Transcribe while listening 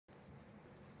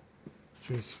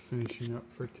Just finishing up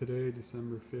for today,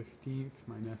 December 15th,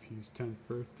 my nephew's 10th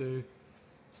birthday.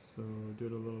 So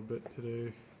did a little bit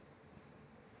today.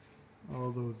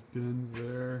 All those bins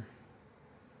there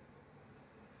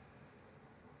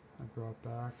I brought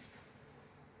back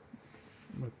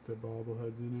with the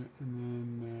bobbleheads in it,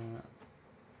 and then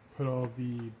put all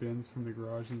the bins from the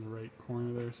garage in the right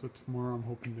corner there. So tomorrow I'm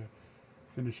hoping to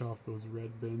finish off those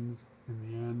red bins in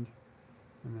the end,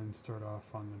 and then start off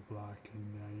on the black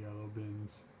and yellow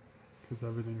bins, because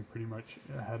everything pretty much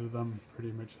ahead of them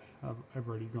pretty much I've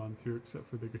already gone through except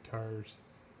for the guitars.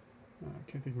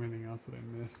 I can't think of anything else that I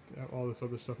missed. All this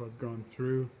other stuff I've gone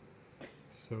through,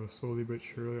 so slowly but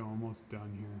surely almost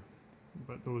done here.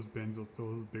 But those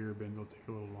bigger bins will take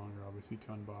a little longer obviously to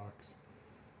unbox.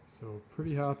 So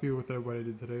pretty happy with what I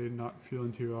did today. Not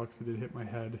feeling too well because I did hit my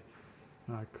head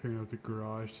clearing out the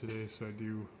garage today, so I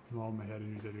do, with all my head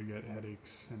injuries, I do get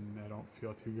headaches and I don't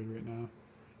feel too good right now,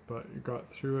 but I got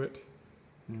through it.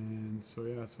 And so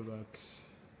yeah, so that's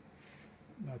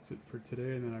it for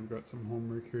today. And then I've got some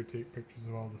homework here, take pictures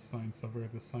of all the signed stuff. I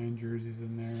got the signed jerseys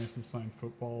in there, some signed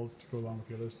footballs to go along with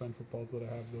the other signed footballs that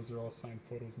I have. Those are all signed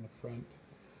photos in the front.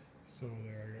 So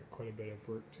there, I got quite a bit of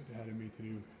work ahead of me to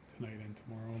do tonight and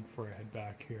tomorrow before I head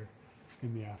back here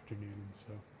in the afternoon.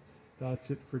 So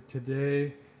that's it for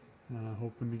today.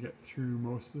 Hoping to get through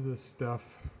most of this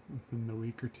stuff within the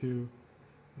week or two.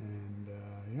 And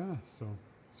yeah, so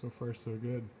far so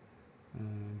good.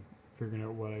 And figuring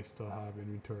out what I still have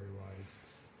inventory wise.